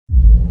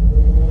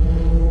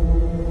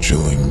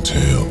Dark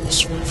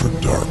tales for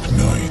dark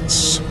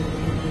nights.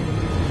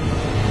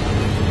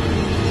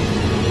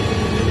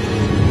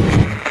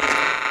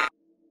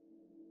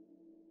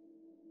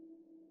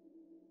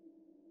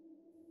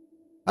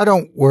 I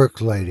don't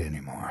work late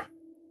anymore.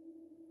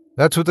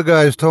 That's what the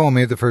guys told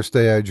me the first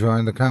day I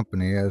joined the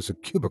company as a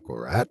cubicle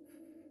rat,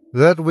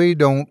 that we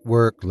don't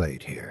work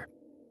late here.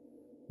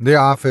 The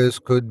office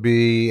could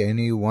be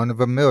any one of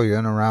a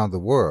million around the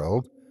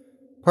world,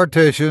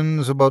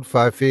 partitions about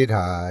 5 feet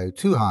high,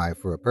 too high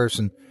for a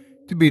person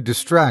to be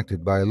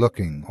distracted by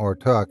looking or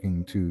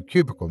talking to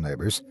cubicle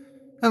neighbors,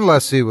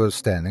 unless he was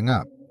standing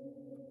up.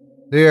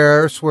 The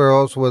air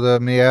swirls with a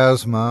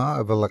miasma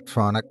of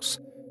electronics,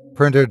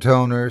 printer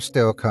toner,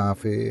 stale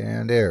coffee,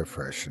 and air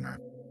freshener.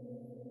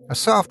 A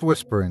soft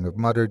whispering of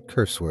muttered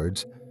curse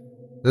words,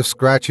 the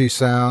scratchy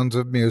sounds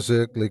of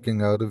music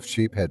leaking out of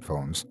cheap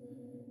headphones,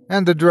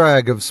 and the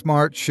drag of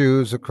smart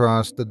shoes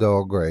across the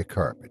dull gray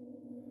carpet.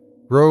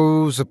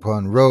 Rows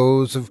upon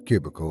rows of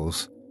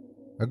cubicles,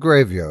 a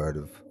graveyard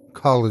of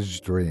college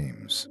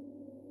dreams.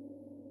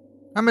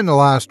 I'm in the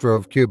last row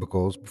of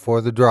cubicles before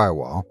the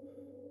drywall,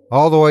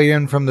 all the way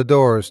in from the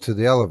doors to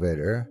the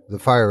elevator, the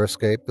fire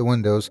escape, the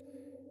windows,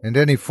 and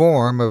any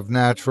form of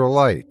natural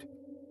light.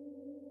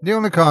 The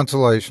only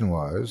consolation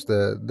was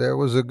that there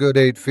was a good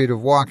 8 feet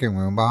of walking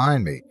room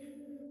behind me,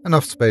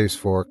 enough space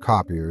for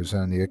copiers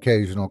and the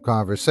occasional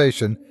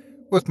conversation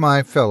with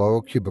my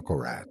fellow cubicle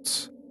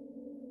rats.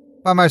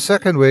 By my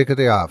second week at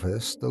the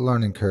office, the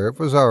learning curve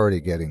was already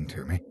getting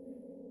to me.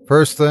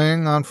 First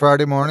thing on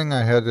Friday morning,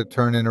 I had to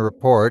turn in a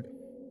report,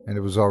 and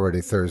it was already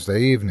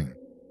Thursday evening.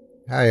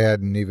 I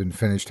hadn't even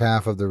finished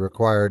half of the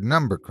required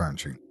number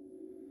crunching.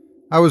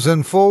 I was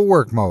in full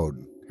work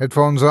mode,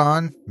 headphones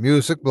on,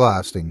 music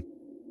blasting.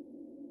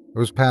 It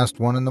was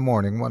past 1 in the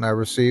morning when I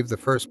received the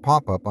first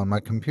pop-up on my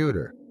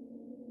computer.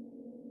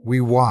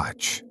 We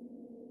watch.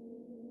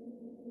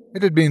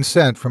 It had been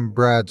sent from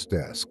Brad's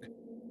desk.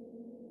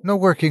 No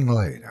working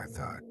late, I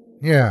thought.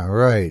 Yeah,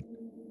 right.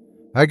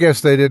 I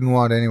guess they didn't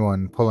want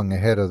anyone pulling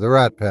ahead of the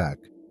rat pack.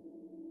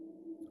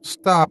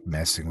 Stop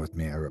messing with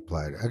me, I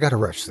replied. I gotta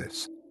rush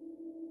this.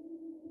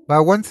 By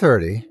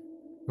 1:30,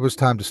 it was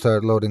time to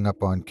start loading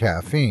up on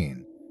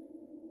caffeine.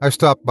 I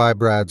stopped by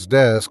Brad's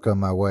desk on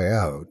my way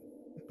out.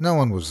 No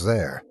one was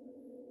there.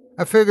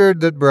 I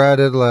figured that Brad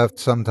had left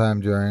sometime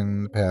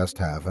during the past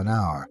half an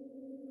hour.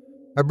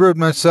 I brewed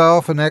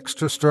myself an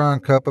extra strong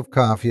cup of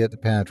coffee at the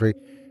pantry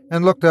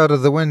and looked out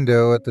of the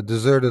window at the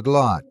deserted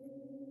lot.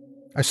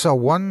 I saw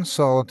one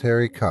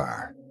solitary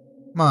car,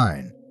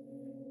 mine,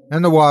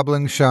 and the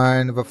wobbling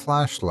shine of a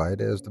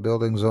flashlight as the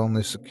building's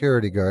only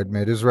security guard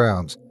made his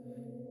rounds.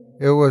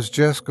 It was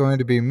just going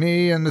to be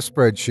me and the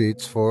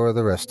spreadsheets for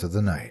the rest of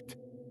the night.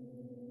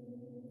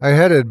 I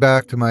headed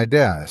back to my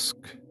desk.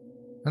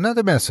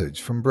 Another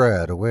message from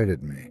Brad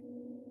awaited me.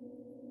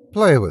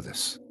 Play with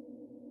us.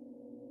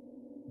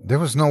 There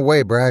was no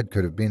way Brad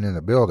could have been in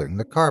the building.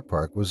 The car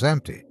park was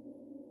empty.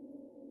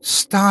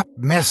 Stop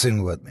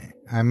messing with me,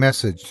 I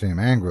messaged him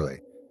angrily.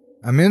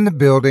 I'm in the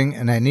building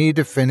and I need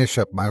to finish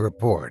up my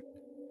report.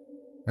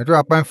 I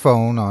dropped my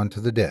phone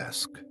onto the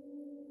desk.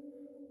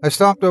 I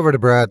stopped over to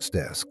Brad's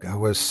desk. I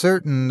was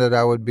certain that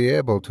I would be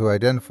able to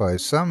identify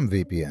some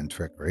VPN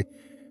trickery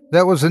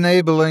that was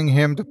enabling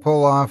him to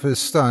pull off his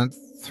stunt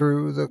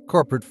through the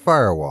corporate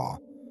firewall.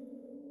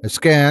 I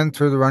scanned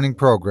through the running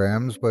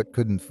programs but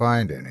couldn't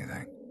find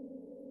anything.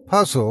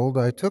 Puzzled,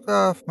 I took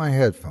off my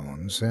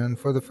headphones, and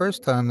for the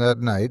first time that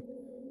night,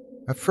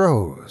 I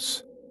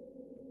froze.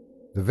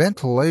 The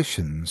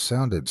ventilation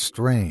sounded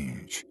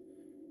strange.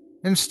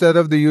 Instead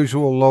of the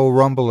usual low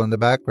rumble in the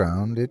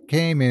background, it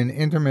came in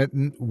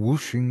intermittent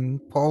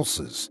whooshing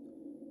pulses.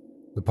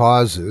 The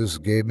pauses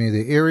gave me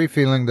the eerie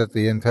feeling that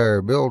the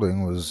entire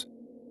building was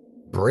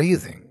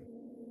breathing.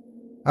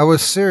 I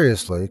was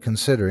seriously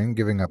considering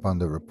giving up on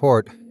the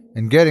report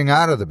and getting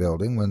out of the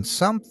building when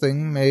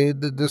something made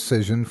the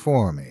decision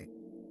for me.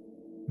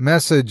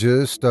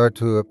 Messages start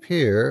to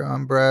appear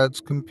on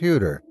Brad's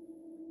computer.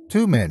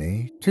 Too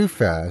many, too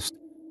fast,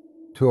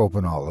 to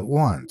open all at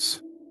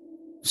once.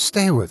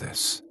 Stay with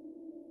us.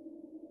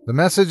 The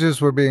messages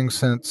were being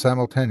sent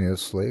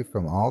simultaneously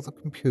from all the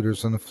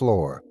computers on the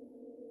floor.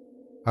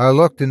 I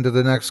looked into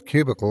the next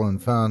cubicle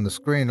and found the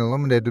screen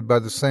illuminated by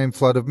the same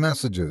flood of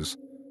messages.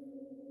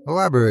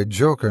 Elaborate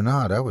joke or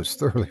not, I was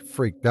thoroughly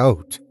freaked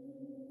out.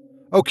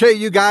 Okay,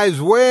 you guys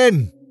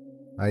win!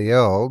 I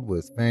yelled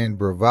with feigned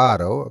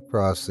bravado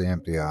across the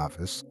empty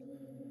office.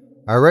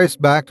 I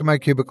raced back to my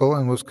cubicle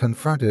and was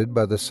confronted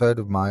by the sight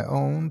of my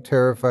own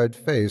terrified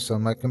face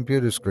on my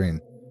computer screen.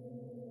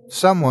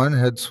 Someone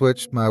had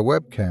switched my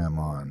webcam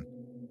on.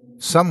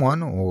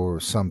 Someone, or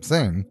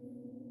something,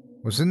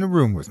 was in the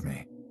room with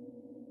me.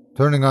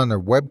 Turning on their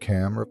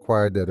webcam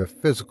required that a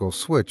physical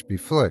switch be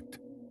flicked.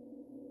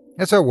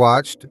 As I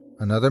watched,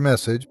 another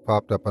message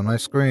popped up on my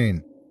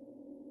screen.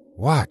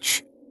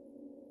 Watch.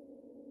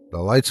 The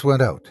lights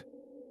went out.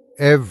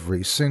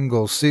 Every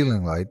single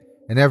ceiling light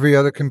and every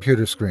other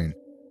computer screen.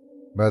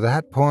 By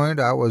that point,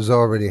 I was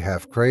already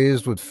half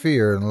crazed with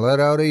fear and let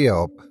out a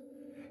yelp.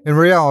 In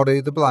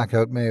reality, the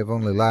blackout may have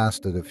only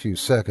lasted a few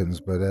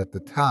seconds, but at the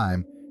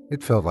time,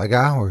 it felt like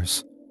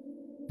hours.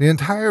 The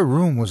entire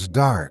room was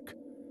dark,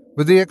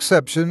 with the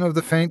exception of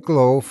the faint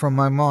glow from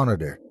my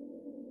monitor.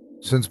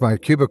 Since my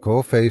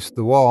cubicle faced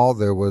the wall,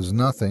 there was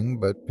nothing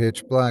but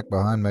pitch black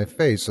behind my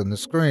face on the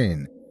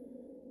screen.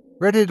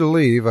 Ready to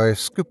leave, I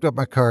scooped up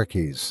my car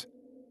keys.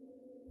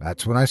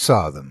 That's when I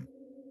saw them.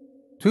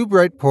 2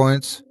 bright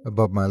points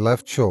above my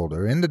left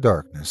shoulder in the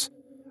darkness,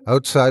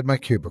 outside my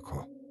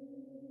cubicle.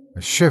 I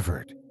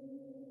shivered,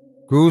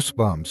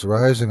 goosebumps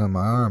rising on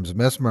my arms,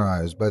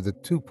 mesmerized by the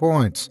 2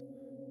 points.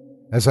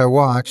 As I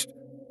watched,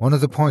 one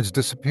of the points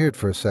disappeared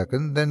for a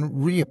second,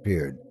 then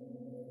reappeared.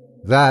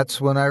 That's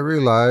when I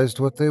realized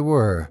what they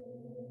were.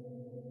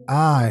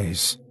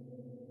 Eyes.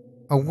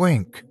 A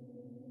wink.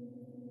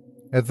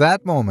 At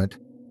that moment,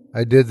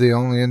 I did the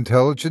only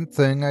intelligent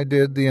thing I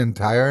did the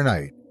entire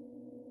night.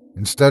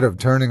 Instead of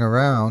turning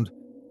around,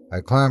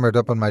 I clambered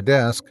up on my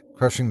desk,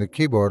 crushing the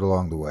keyboard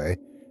along the way,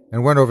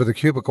 and went over the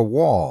cubicle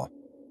wall.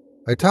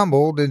 I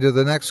tumbled into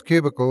the next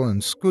cubicle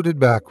and scooted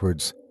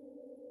backwards.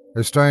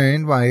 I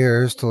strained my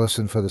ears to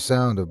listen for the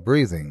sound of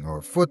breathing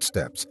or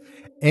footsteps,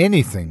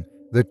 anything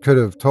that could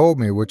have told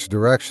me which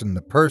direction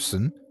the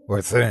person,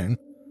 or thing,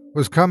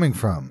 was coming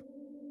from.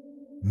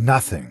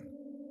 Nothing.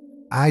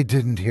 I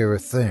didn't hear a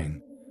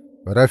thing,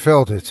 but I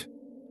felt it.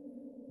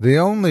 The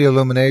only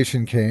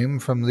illumination came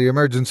from the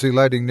emergency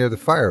lighting near the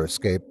fire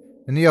escape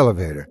in the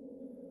elevator.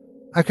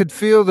 I could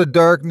feel the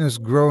darkness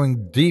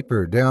growing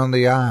deeper down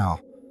the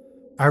aisle.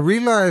 I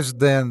realized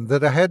then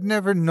that I had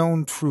never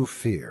known true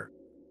fear,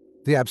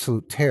 the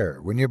absolute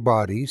terror when your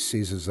body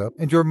seizes up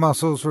and your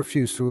muscles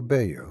refuse to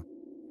obey you,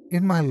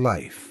 in my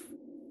life.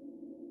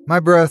 My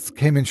breath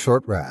came in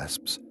short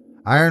rasps.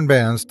 Iron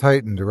bands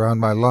tightened around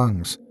my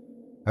lungs.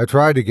 I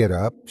tried to get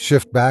up,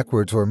 shift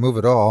backwards, or move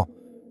at all,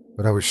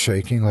 but I was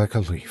shaking like a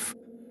leaf.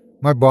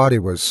 My body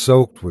was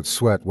soaked with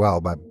sweat while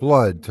my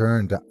blood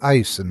turned to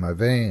ice in my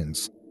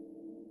veins.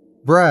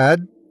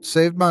 Brad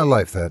saved my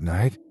life that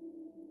night.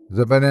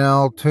 The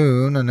banal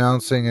tune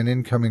announcing an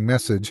incoming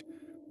message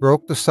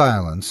broke the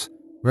silence,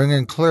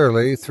 ringing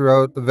clearly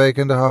throughout the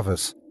vacant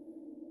office.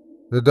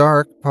 The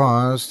dark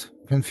paused,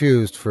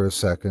 confused for a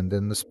second,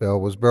 and the spell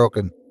was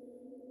broken.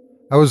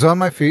 I was on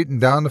my feet and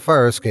down the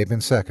fire escape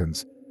in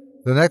seconds.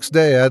 The next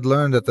day I'd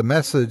learned that the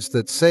message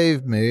that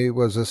saved me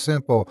was a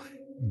simple,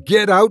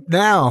 "Get out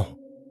now!"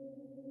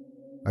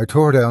 I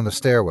tore down the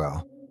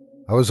stairwell.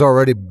 I was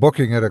already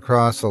booking it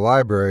across the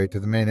library to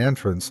the main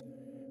entrance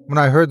when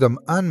I heard the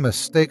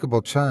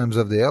unmistakable chimes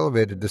of the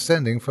elevator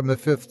descending from the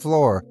 5th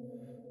floor.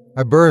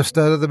 I burst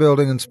out of the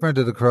building and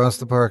sprinted across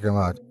the parking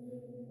lot.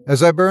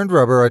 As I burned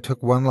rubber, I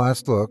took one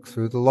last look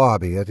through the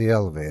lobby at the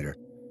elevator.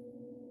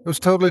 It was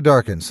totally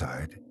dark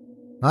inside,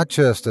 not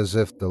just as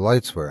if the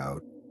lights were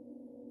out.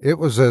 It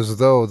was as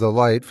though the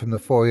light from the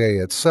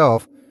foyer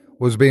itself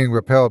was being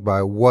repelled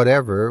by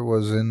whatever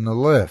was in the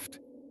lift.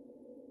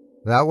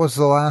 That was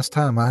the last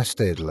time I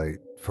stayed late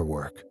for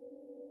work.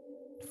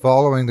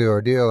 Following the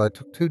ordeal, I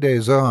took 2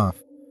 days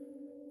off.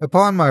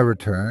 Upon my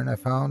return, I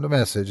found a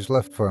message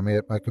left for me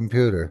at my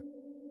computer.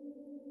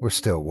 "We're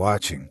still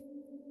watching."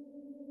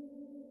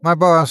 My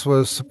boss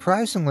was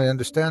surprisingly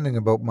understanding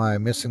about my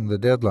missing the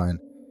deadline.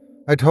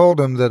 I told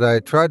him that I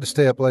tried to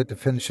stay up late to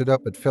finish it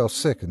up but fell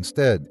sick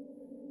instead.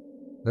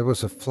 There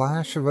was a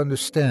flash of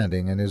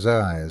understanding in his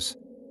eyes.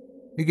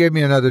 He gave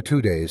me another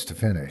 2 days to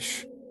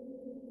finish.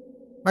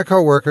 My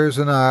co-workers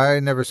and I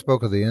never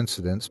spoke of the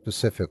incident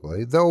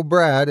specifically, though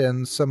Brad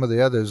and some of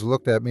the others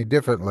looked at me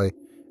differently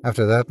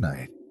after that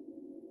night.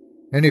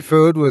 Any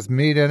food with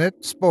meat in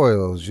it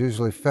spoils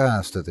usually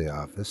fast at the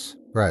office,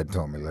 Brad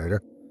told me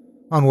later,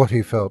 on what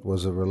he felt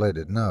was a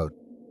related note.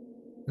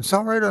 It's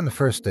all right on the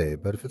first day,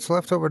 but if it's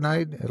left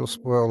overnight, it'll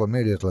spoil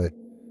immediately,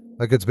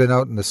 like it's been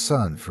out in the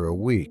sun for a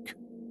week.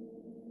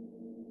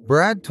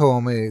 Brad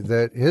told me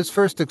that his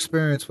first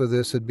experience with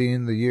this had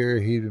been the year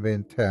he'd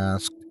been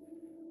tasked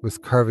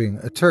with carving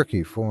a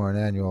turkey for an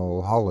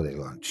annual holiday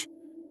lunch.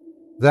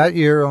 That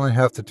year, only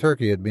half the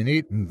turkey had been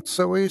eaten,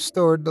 so he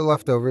stored the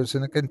leftovers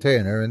in a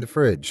container in the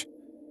fridge.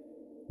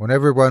 When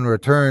everyone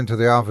returned to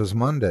the office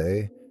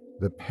Monday,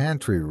 the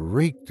pantry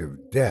reeked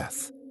of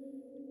death.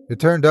 It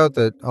turned out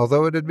that,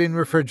 although it had been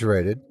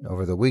refrigerated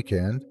over the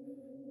weekend,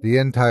 the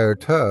entire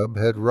tub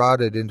had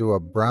rotted into a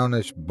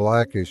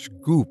brownish-blackish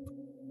goop.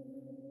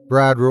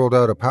 Brad ruled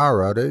out a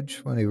power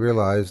outage when he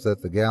realized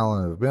that the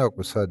gallon of milk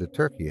beside the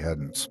turkey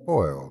hadn't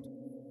spoiled.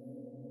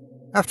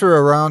 After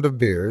a round of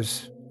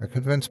beers, I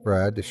convinced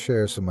Brad to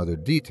share some other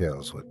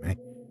details with me,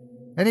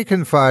 and he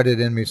confided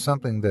in me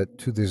something that,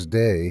 to this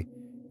day,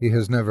 he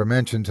has never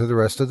mentioned to the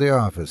rest of the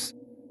office.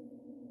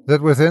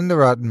 That within the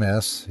rotten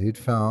mess, he'd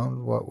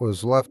found what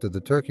was left of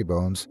the turkey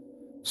bones,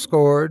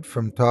 scored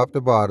from top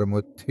to bottom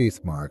with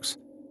teeth marks,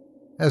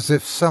 as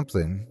if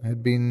something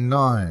had been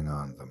gnawing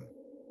on them.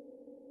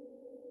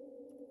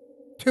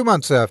 2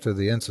 months after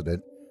the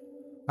incident,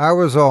 I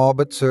was all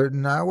but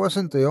certain I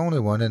wasn't the only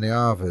one in the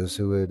office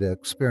who had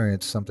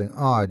experienced something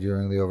odd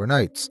during the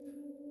overnights.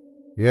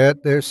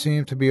 Yet there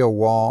seemed to be a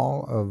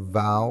wall of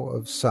vow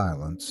of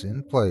silence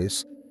in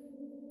place,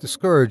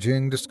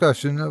 discouraging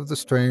discussion of the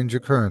strange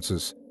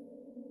occurrences.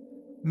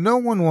 No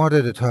one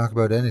wanted to talk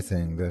about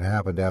anything that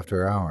happened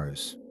after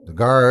hours. The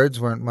guards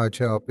weren't much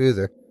help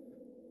either.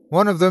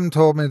 One of them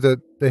told me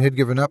that they had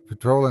given up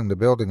patrolling the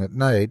building at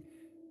night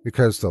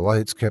because the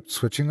lights kept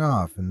switching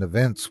off and the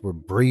vents were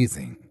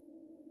breathing.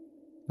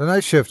 The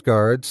night shift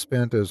guards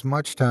spent as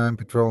much time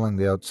patrolling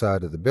the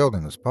outside of the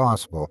building as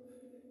possible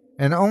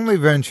and only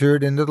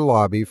ventured into the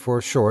lobby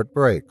for short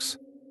breaks.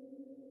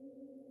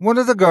 One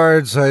of the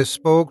guards I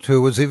spoke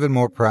to was even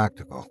more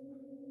practical.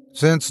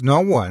 Since no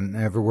one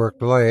ever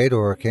worked late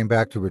or came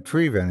back to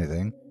retrieve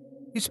anything,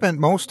 he spent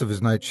most of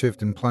his night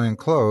shift in plain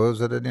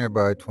clothes at a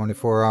nearby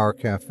 24-hour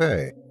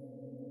cafe.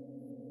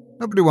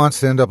 Nobody wants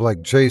to end up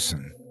like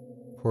Jason.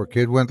 Poor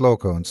kid went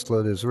loco and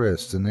slit his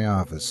wrists in the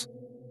office.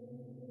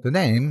 The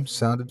name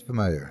sounded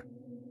familiar.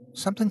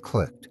 Something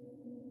clicked.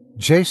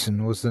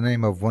 Jason was the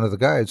name of one of the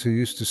guys who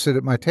used to sit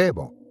at my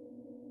table.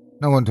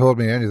 No one told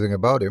me anything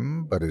about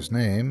him, but his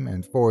name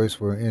and voice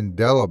were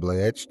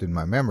indelibly etched in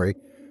my memory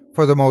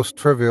for the most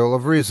trivial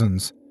of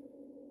reasons.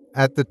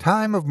 At the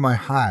time of my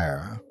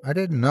hire, I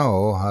didn't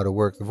know how to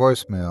work the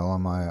voicemail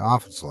on my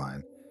office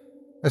line.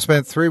 I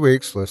spent 3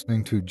 weeks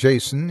listening to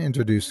Jason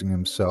introducing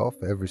himself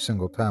every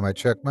single time I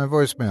checked my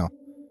voicemail.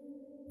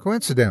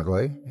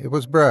 Coincidentally, it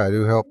was Brad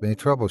who helped me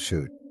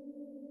troubleshoot.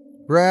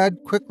 Brad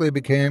quickly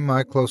became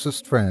my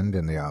closest friend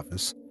in the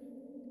office.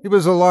 He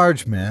was a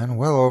large man,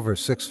 well over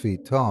 6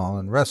 feet tall,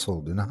 and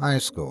wrestled in high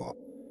school.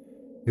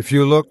 If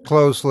you looked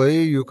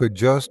closely, you could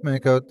just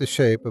make out the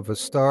shape of a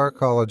star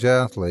college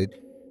athlete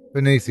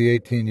beneath the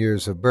 18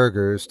 years of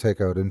burgers,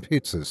 takeout, and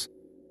pizzas.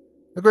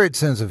 A great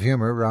sense of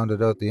humor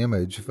rounded out the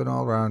image of an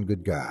all-round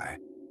good guy.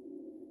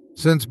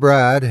 Since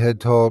Brad had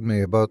told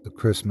me about the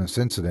Christmas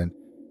incident,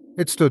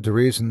 it stood to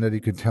reason that he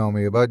could tell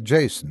me about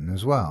Jason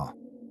as well.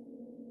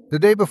 The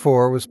day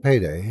before was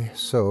payday,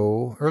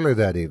 so early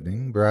that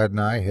evening, Brad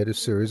and I hit a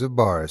series of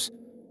bars.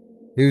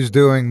 He was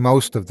doing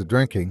most of the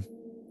drinking.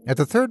 At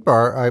the third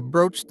bar, I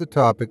broached the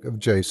topic of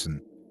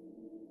Jason.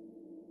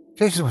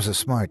 Jason was a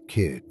smart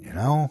kid,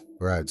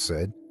 Brad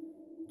said.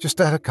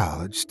 Just out of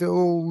college,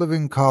 still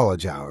living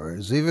college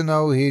hours, even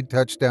though he'd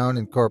touched down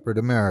in corporate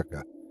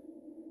America.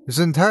 His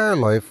entire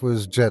life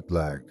was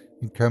jet-lagged.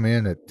 He'd come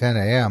in at 10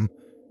 a.m.,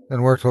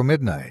 then work till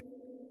midnight.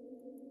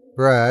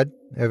 Brad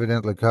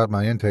evidently caught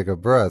my intake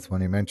of breath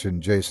when he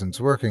mentioned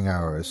Jason's working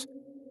hours.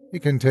 He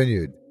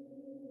continued.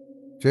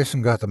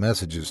 Jason got the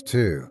messages,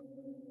 too.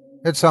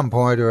 At some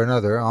point or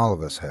another, all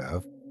of us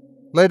have.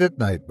 Late at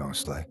night,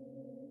 mostly.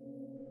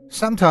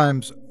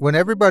 Sometimes, when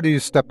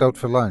everybody's stepped out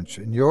for lunch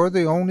and you're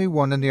the only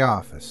one in the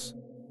office.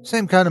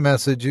 Same kind of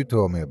message you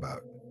told me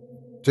about.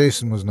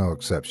 Jason was no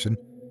exception.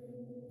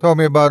 Told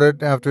me about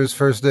it after his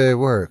first day at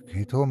work.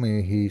 He told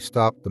me he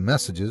stopped the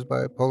messages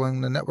by pulling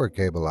the network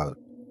cable out.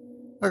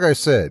 Like I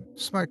said,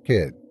 smart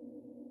kid.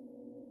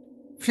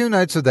 A few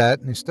nights of that,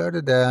 and he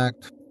started to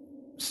act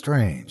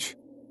strange.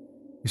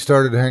 He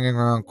started hanging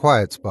around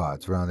quiet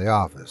spots around the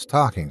office,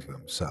 talking to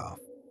himself.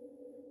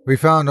 We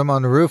found him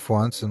on the roof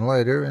once and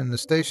later in the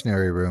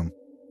stationery room.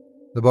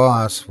 The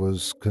boss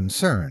was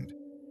concerned.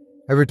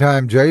 Every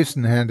time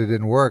Jason handed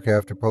in work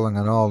after pulling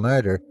an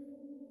all-nighter,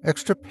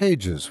 extra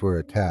pages were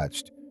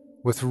attached,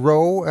 with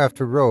row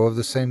after row of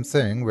the same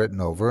thing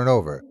written over and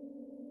over.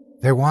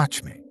 They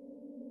watch me.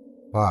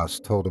 Boss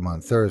told him on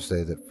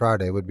Thursday that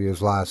Friday would be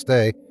his last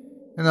day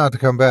and not to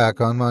come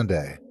back on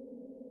Monday.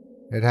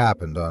 It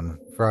happened on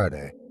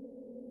Friday.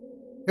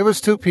 It was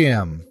 2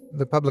 p.m.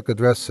 The public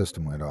address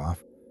system went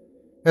off.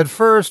 At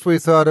first, we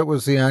thought it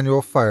was the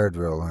annual fire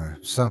drill or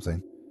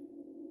something.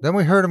 Then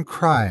we heard him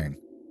crying.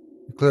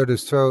 He cleared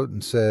his throat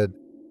and said,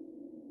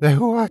 "They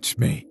watch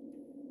me."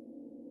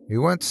 He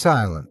went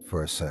silent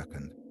for a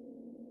second.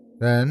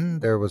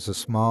 Then there was a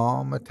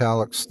small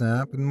metallic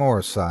snap and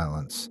more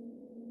silence.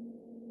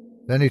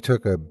 Then he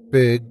took a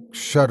big,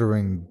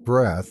 shuddering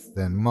breath,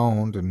 then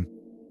moaned and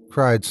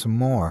cried some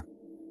more.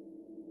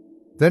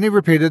 Then he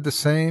repeated the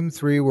same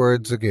 3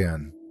 words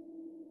again.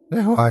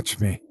 "They watch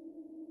me."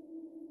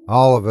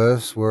 All of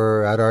us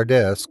were at our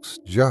desks,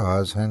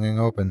 jaws hanging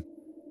open.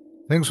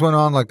 Things went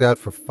on like that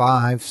for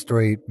 5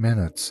 straight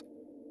minutes.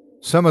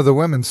 Some of the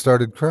women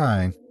started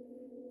crying.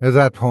 At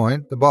that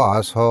point, the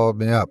boss hauled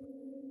me up.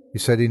 He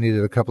said he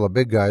needed a couple of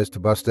big guys to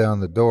bust down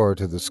the door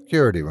to the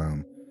security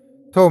room.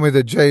 Told me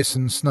that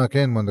Jason snuck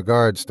in when the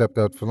guard stepped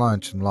out for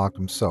lunch and locked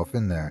himself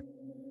in there.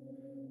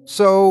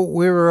 So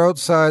we were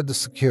outside the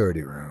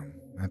security room.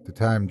 At the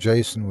time,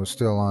 Jason was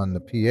still on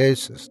the PA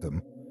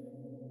system.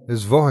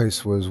 His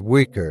voice was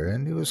weaker,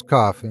 and he was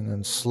coughing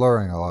and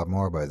slurring a lot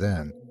more by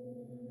then.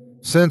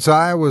 Since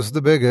I was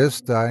the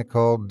biggest, I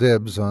called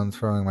dibs on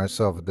throwing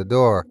myself at the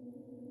door.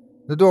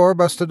 The door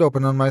busted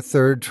open on my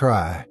 3rd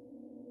try.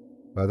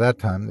 By that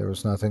time, there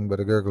was nothing but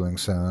a gurgling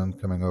sound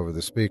coming over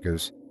the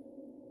speakers.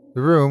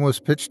 The room was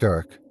pitch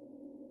dark.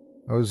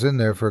 I was in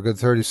there for a good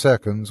 30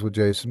 seconds with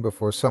Jason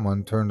before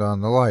someone turned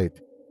on the light.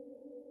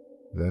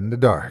 Then the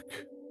dark.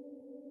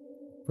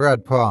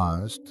 Brad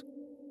paused,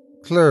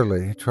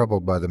 clearly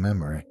troubled by the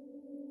memory.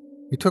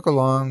 He took a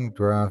long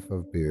draught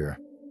of beer.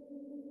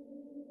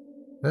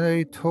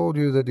 They told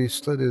you that he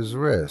slit his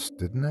wrist,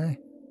 didn't they?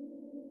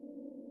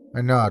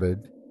 I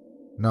nodded,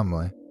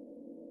 numbly.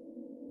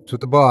 It's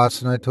what the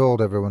boss and I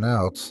told everyone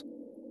else.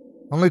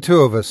 Only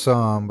two of us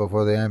saw him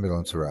before the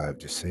ambulance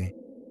arrived, you see.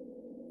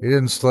 He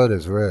didn't slit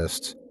his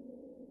wrists.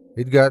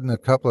 He'd gotten a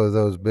couple of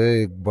those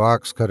big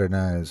box cutter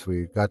knives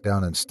we got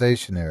down in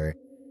stationery.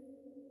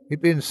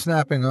 He'd been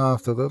snapping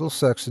off the little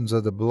sections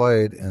of the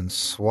blade and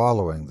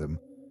swallowing them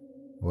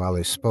while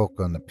he spoke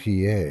on the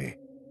PA.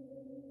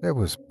 There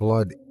was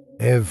blood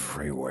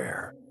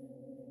everywhere.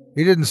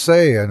 He didn't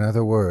say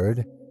another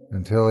word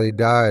until he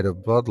died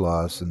of blood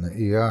loss in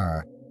the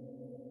ER.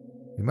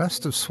 He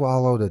must have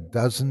swallowed a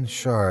dozen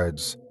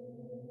shards.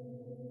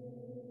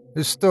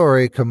 His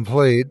story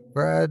complete,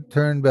 Brad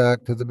turned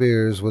back to the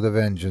beers with a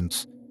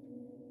vengeance.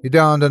 He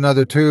downed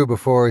another two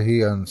before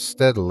he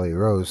unsteadily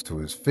rose to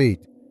his feet.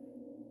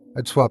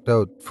 I'd swapped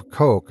out for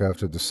Coke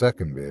after the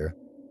second beer.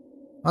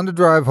 On the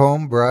drive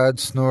home, Brad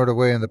snored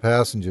away in the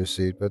passenger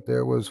seat, but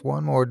there was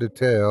one more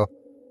detail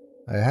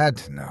I had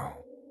to know.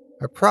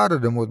 I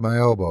prodded him with my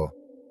elbow.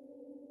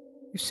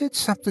 You said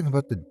something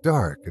about the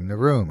dark in the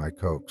room, I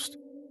coaxed.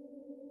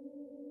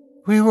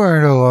 We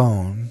weren't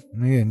alone,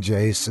 me and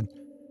Jason.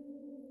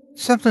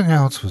 Something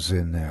else was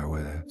in there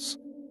with us.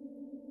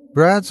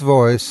 Brad's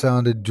voice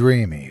sounded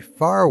dreamy,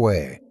 far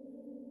away.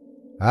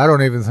 I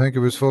don't even think he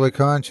was fully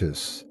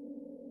conscious.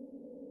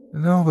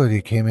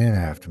 Nobody came in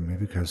after me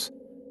because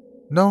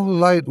no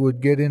light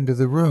would get into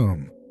the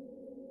room.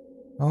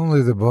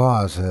 Only the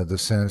boss had the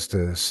sense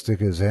to stick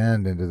his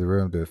hand into the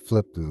room to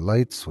flip the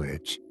light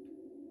switch.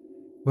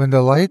 When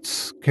the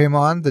lights came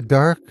on, the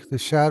dark, the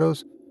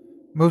shadows,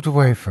 moved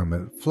away from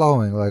it,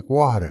 flowing like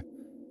water,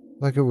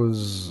 like it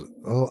was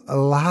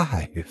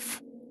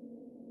alive.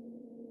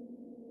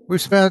 We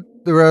spent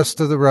the rest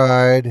of the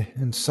ride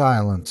in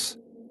silence.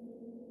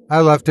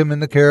 I left him in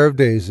the care of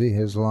Daisy,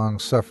 his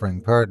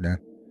long-suffering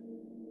partner.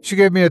 She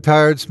gave me a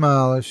tired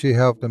smile as she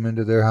helped him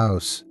into their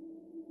house.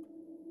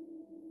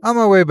 On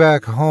my way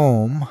back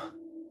home,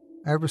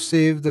 I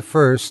received the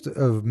first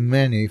of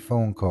many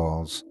phone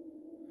calls.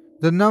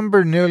 The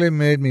number nearly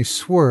made me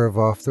swerve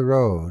off the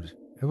road.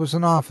 It was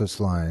an office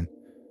line.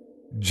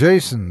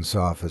 Jason's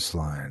office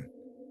line.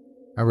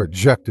 I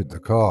rejected the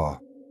call.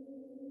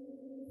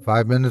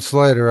 5 minutes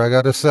later, I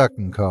got a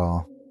second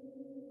call.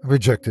 I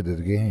rejected it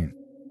again.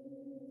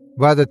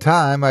 By the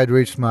time I'd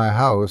reached my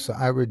house,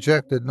 I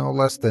rejected no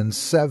less than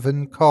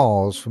 7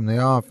 calls from the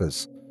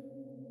office.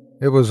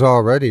 It was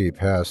already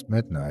past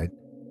midnight.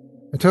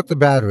 I took the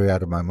battery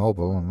out of my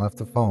mobile and left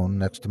the phone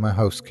next to my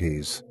house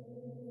keys.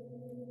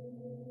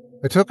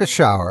 I took a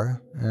shower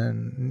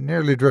and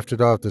nearly drifted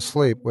off to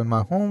sleep when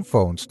my home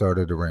phone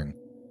started to ring.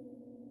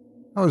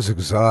 I was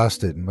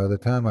exhausted, and by the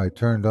time I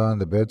turned on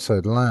the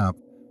bedside lamp,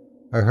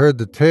 I heard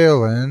the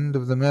tail end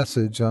of the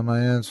message on my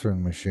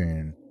answering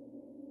machine.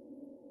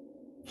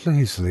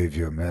 Please leave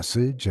your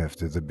message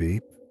after the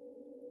beep.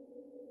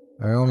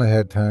 I only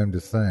had time to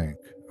think,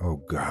 oh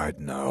God,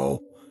 no,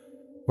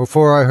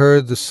 before I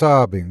heard the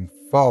sobbing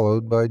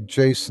followed by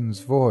Jason's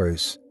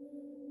voice,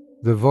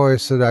 the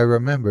voice that I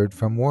remembered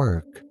from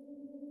work.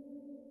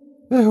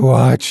 They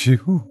watch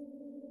you.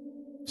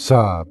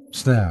 Sob,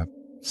 snap,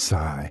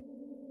 sigh,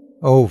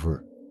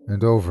 over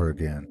and over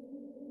again.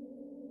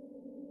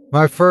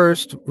 My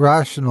first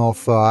rational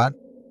thought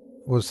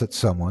was that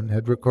someone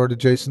had recorded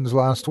Jason's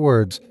last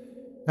words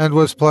and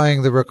was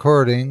playing the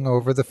recording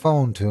over the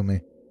phone to me.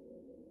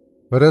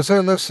 But as I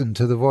listened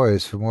to the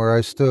voice from where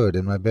I stood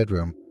in my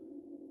bedroom,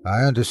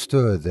 I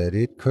understood that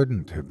it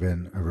couldn't have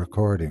been a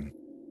recording.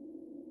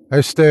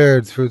 I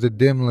stared through the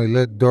dimly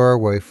lit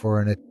doorway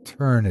for an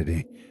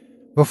eternity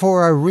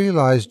before I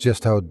realized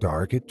just how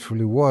dark it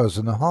truly was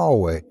in the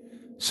hallway,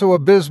 so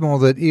abysmal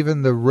that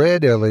even the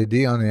red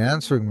LED on the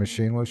answering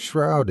machine was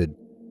shrouded.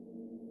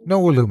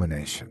 No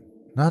illumination,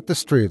 not the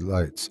street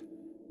lights,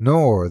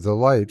 nor the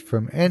light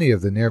from any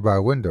of the nearby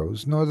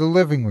windows, nor the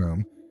living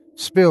room,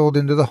 spilled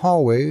into the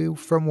hallway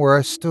from where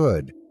I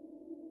stood.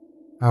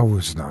 I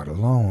was not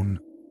alone.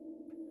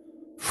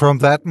 From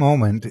that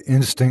moment,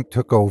 instinct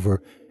took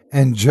over,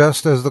 and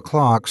just as the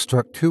clock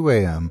struck 2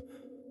 a.m.,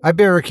 I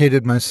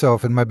barricaded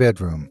myself in my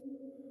bedroom.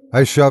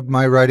 I shoved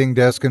my writing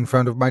desk in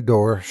front of my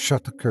door,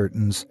 shut the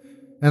curtains,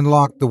 and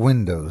locked the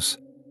windows.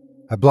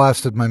 I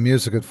blasted my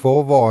music at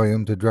full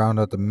volume to drown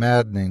out the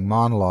maddening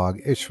monologue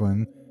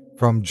issuing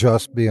from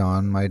just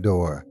beyond my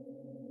door.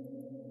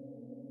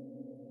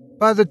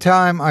 By the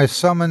time I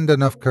summoned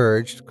enough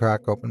courage to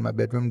crack open my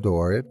bedroom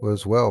door, it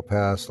was well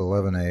past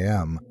 11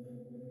 a.m.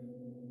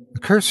 A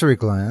cursory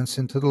glance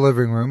into the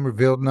living room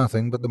revealed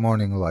nothing but the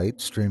morning light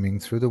streaming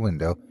through the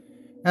window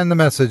and the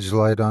message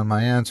light on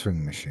my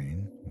answering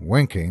machine,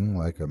 winking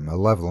like a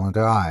malevolent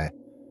eye.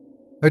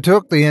 I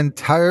took the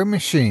entire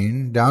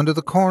machine down to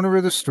the corner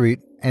of the street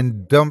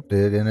and dumped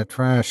it in a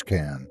trash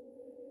can.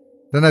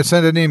 Then I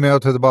sent an email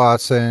to the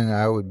boss saying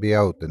I would be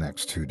out the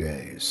next 2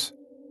 days.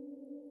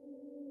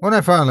 When I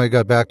finally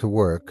got back to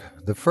work,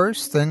 the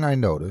first thing I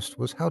noticed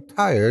was how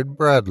tired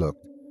Brad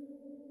looked.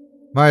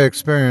 My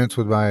experience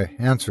with my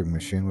answering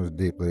machine was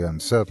deeply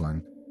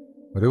unsettling,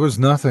 but it was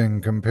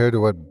nothing compared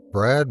to what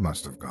Brad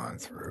must have gone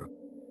through.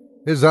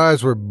 His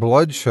eyes were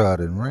bloodshot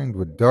and ringed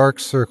with dark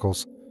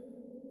circles.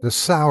 The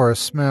sour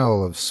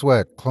smell of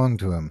sweat clung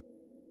to him.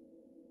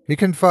 He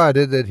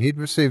confided that he'd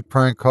received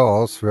prank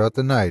calls throughout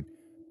the night,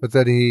 but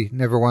that he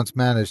never once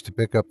managed to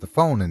pick up the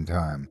phone in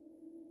time.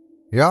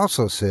 He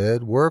also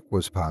said work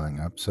was piling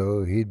up,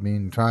 so he'd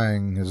been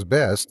trying his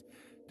best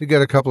to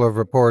get a couple of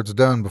reports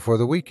done before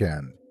the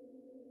weekend.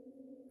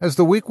 As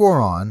the week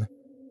wore on,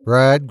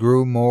 Brad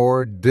grew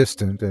more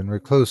distant and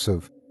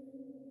reclusive.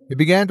 He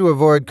began to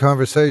avoid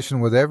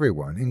conversation with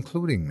everyone,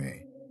 including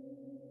me.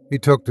 He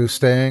took to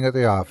staying at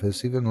the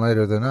office even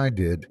later than I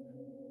did.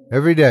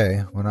 Every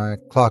day, when I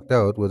clocked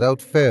out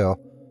without fail,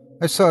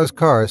 I saw his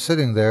car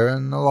sitting there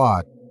in the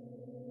lot.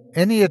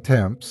 Any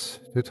attempts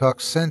to talk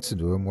sense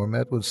into him were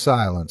met with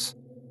silence.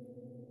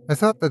 I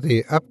thought that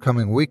the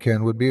upcoming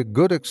weekend would be a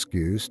good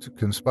excuse to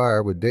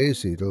conspire with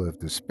Daisy to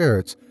lift his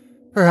spirits,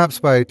 perhaps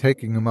by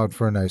taking him out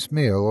for a nice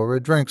meal or a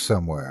drink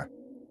somewhere.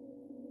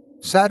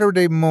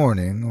 Saturday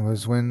morning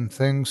was when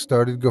things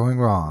started going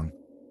wrong.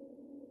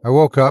 I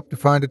woke up to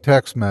find a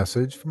text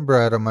message from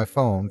Brad on my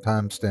phone,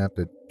 time-stamped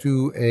at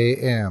 2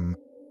 a.m.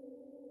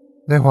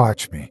 They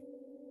watched me.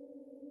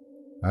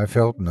 I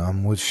felt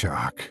numb with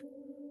shock.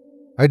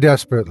 I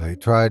desperately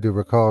tried to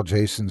recall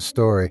Jason's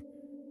story.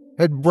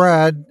 Had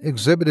Brad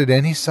exhibited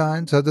any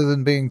signs other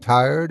than being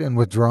tired and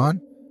withdrawn?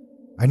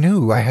 I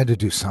knew I had to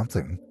do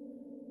something.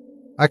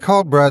 I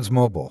called Brad's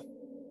mobile.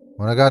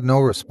 When I got no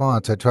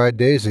response, I tried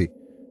Daisy,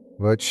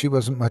 but she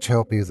wasn't much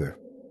help either.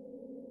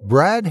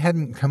 Brad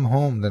hadn't come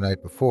home the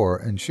night before,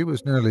 and she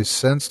was nearly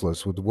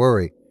senseless with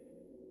worry.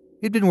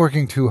 He'd been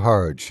working too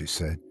hard, she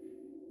said,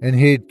 and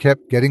he'd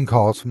kept getting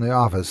calls from the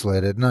office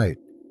late at night.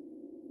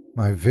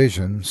 My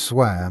vision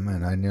swam,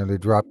 and I nearly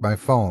dropped my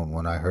phone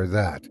when I heard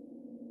that.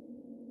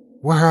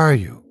 Where are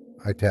you?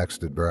 I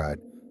texted Brad,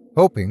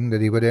 hoping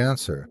that he would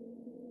answer.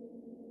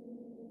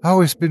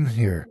 Always been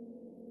here.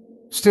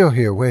 Still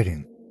here,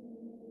 waiting.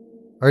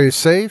 Are you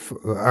safe?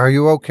 Are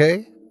you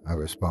okay? I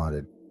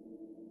responded.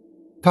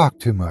 Talk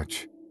too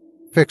much.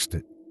 Fixed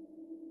it.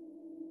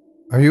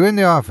 Are you in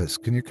the office?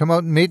 Can you come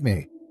out and meet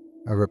me?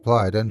 I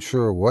replied,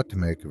 unsure what to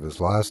make of his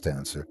last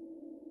answer.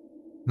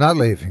 Not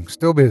leaving.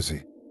 Still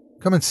busy.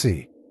 Come and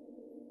see.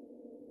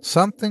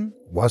 Something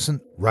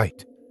wasn't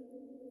right.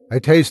 I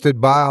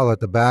tasted bile at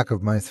the back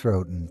of my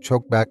throat and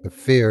choked back the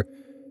fear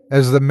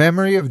as the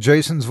memory of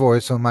Jason's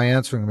voice on my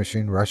answering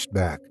machine rushed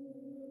back.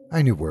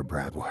 I knew where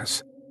Brad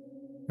was.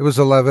 It was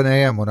 11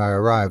 a.m. when I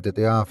arrived at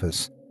the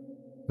office.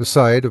 The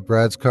sight of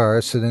Brad's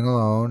car sitting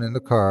alone in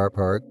the car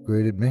park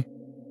greeted me.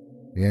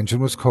 The engine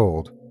was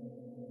cold.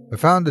 I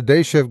found a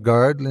day shift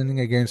guard leaning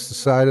against the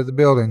side of the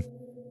building.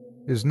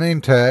 His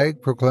name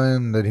tag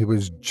proclaimed that he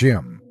was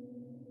Jim.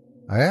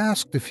 I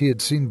asked if he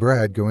had seen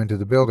Brad go into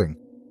the building.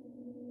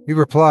 He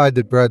replied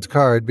that Brad's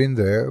car had been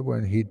there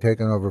when he'd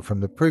taken over from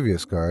the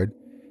previous guard,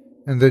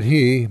 and that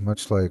he,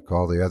 much like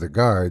all the other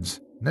guards,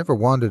 never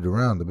wandered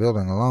around the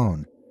building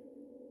alone.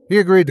 He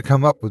agreed to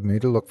come up with me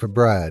to look for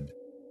Brad.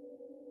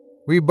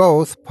 We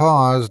both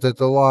paused at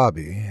the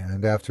lobby,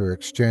 and after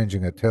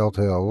exchanging a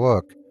telltale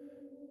look,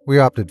 we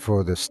opted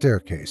for the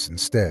staircase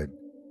instead.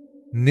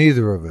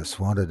 Neither of us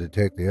wanted to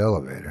take the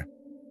elevator.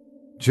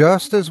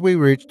 Just as we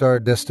reached our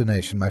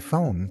destination, my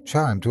phone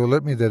chimed to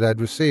alert me that I'd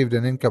received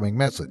an incoming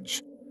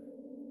message.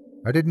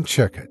 I didn't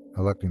check it,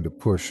 electing to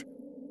push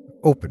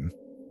open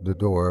the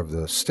door of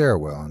the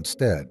stairwell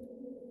instead.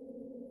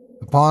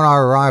 Upon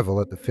our arrival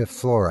at the 5th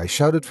floor, I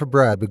shouted for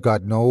Brad but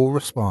got no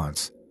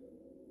response.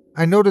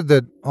 I noted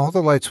that all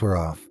the lights were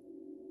off.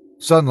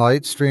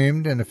 Sunlight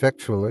streamed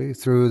ineffectually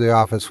through the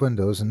office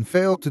windows and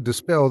failed to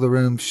dispel the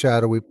room's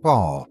shadowy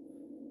pall.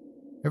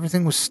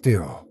 Everything was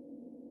still.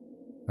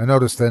 I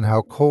noticed then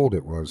how cold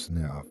it was in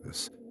the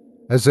office,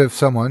 as if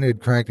someone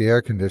had cranked the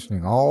air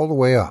conditioning all the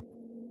way up.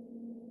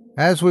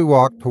 As we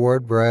walked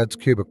toward Brad's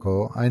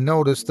cubicle, I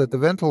noticed that the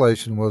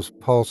ventilation was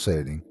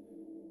pulsating,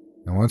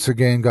 and once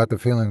again got the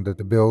feeling that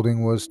the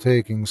building was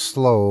taking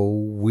slow,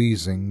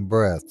 wheezing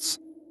breaths.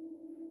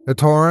 A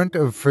torrent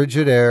of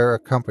frigid air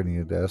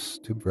accompanied us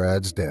to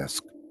Brad's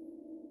desk.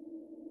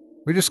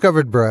 We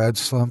discovered Brad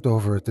slumped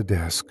over at the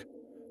desk,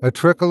 a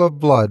trickle of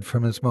blood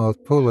from his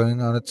mouth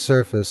pooling on its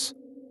surface.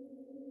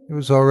 It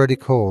was already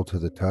cold to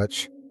the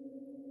touch.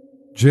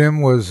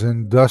 Jim was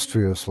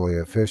industriously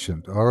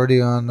efficient, already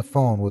on the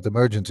phone with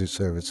emergency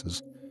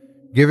services,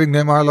 giving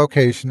them our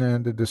location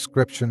and a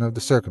description of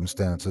the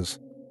circumstances.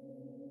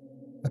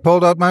 I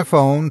pulled out my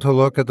phone to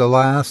look at the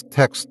last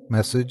text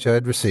message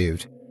I'd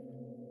received.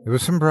 It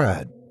was from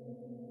Brad.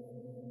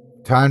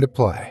 Time to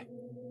play.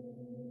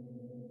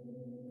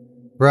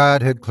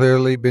 Brad had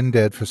clearly been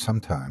dead for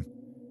some time.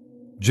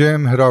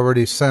 Jim had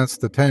already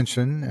sensed the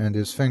tension, and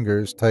his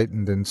fingers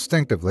tightened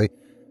instinctively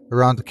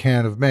around the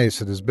can of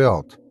mace at his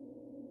belt.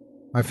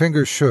 My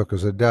fingers shook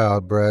as I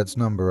dialed Brad's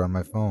number on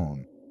my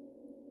phone.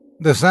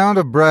 The sound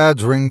of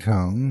Brad's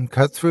ringtone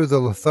cut through the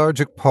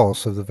lethargic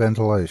pulse of the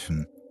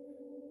ventilation.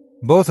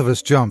 Both of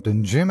us jumped,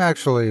 and Jim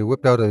actually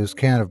whipped out his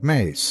can of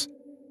mace.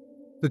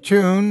 The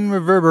tune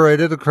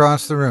reverberated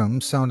across the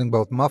room, sounding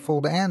both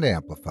muffled and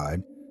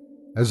amplified,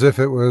 as if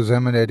it was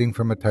emanating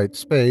from a tight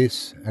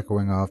space,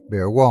 echoing off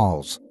bare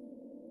walls.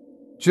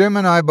 Jim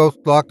and I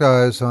both locked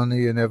eyes on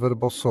the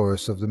inevitable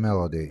source of the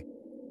melody.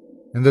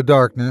 In the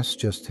darkness,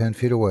 just 10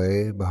 feet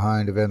away,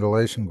 behind a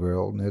ventilation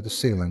grill near the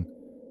ceiling,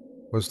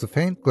 was the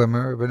faint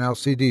glimmer of an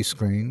LCD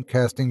screen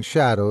casting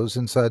shadows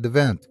inside the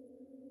vent.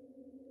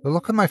 The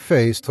look on my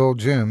face told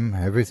Jim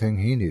everything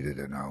he needed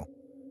to know.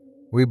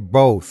 We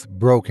both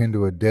broke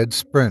into a dead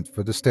sprint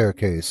for the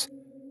staircase.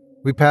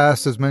 We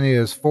passed as many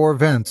as 4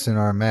 vents in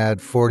our mad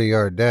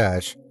 40-yard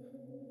dash.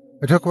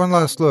 I took one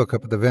last look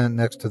up at the vent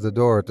next to the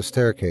door at the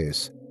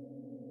staircase.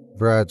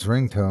 Brad's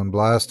ringtone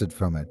blasted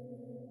from it,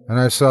 and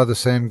I saw the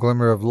same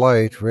glimmer of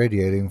light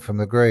radiating from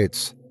the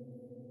grates.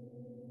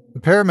 The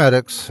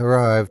paramedics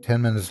arrived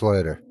 10 minutes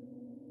later.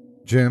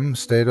 Jim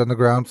stayed on the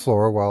ground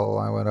floor while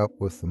I went up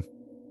with them.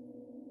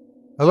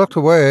 I looked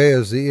away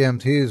as the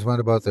EMTs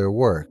went about their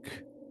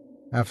work.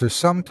 After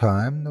some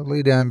time, the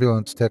lead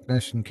ambulance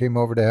technician came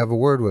over to have a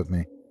word with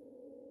me.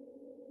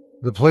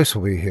 The police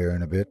will be here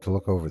in a bit to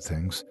look over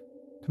things,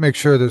 to make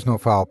sure there's no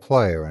foul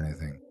play or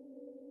anything.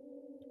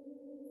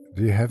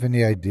 Do you have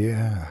any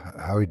idea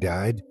how he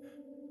died?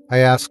 I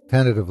asked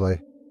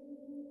tentatively.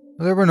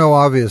 There were no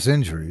obvious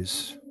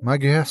injuries. My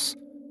guess?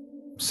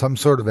 Some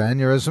sort of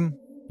aneurysm?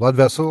 Blood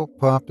vessel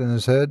popped in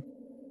his head?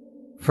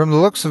 From the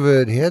looks of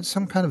it, he had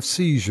some kind of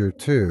seizure,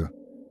 too.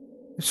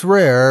 It's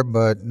rare,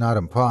 but not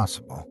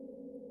impossible.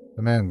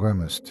 The man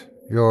grimaced.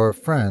 Your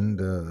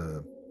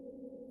friend,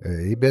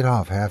 he bit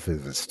off half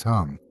of his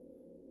tongue.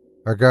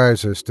 Our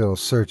guys are still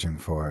searching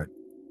for it.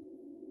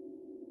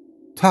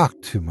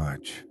 Talked too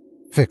much.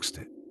 Fixed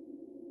it.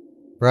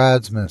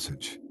 Brad's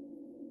message.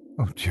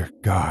 Oh, dear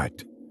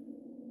God.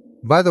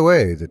 By the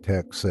way, the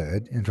tech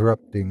said,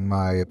 interrupting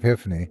my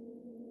epiphany,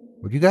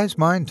 would you guys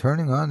mind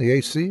turning on the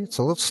AC? It's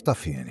a little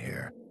stuffy in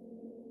here.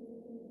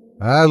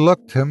 I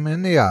looked him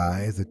in the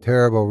eye, the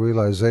terrible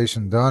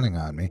realization dawning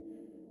on me,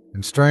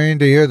 and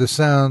strained to hear the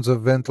sounds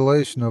of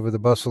ventilation over the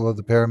bustle of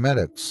the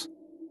paramedics.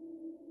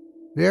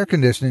 The air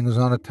conditioning is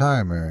on a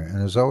timer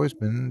and has always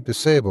been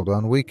disabled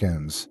on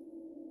weekends.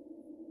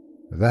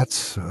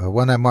 That's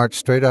when I marched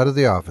straight out of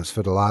the office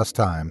for the last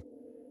time.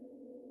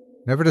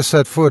 Never to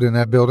set foot in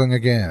that building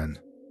again.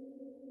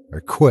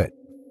 Or quit.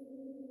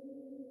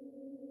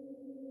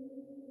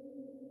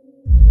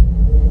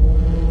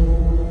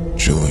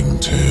 Chilling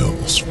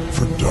tales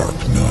for dark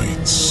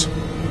nights.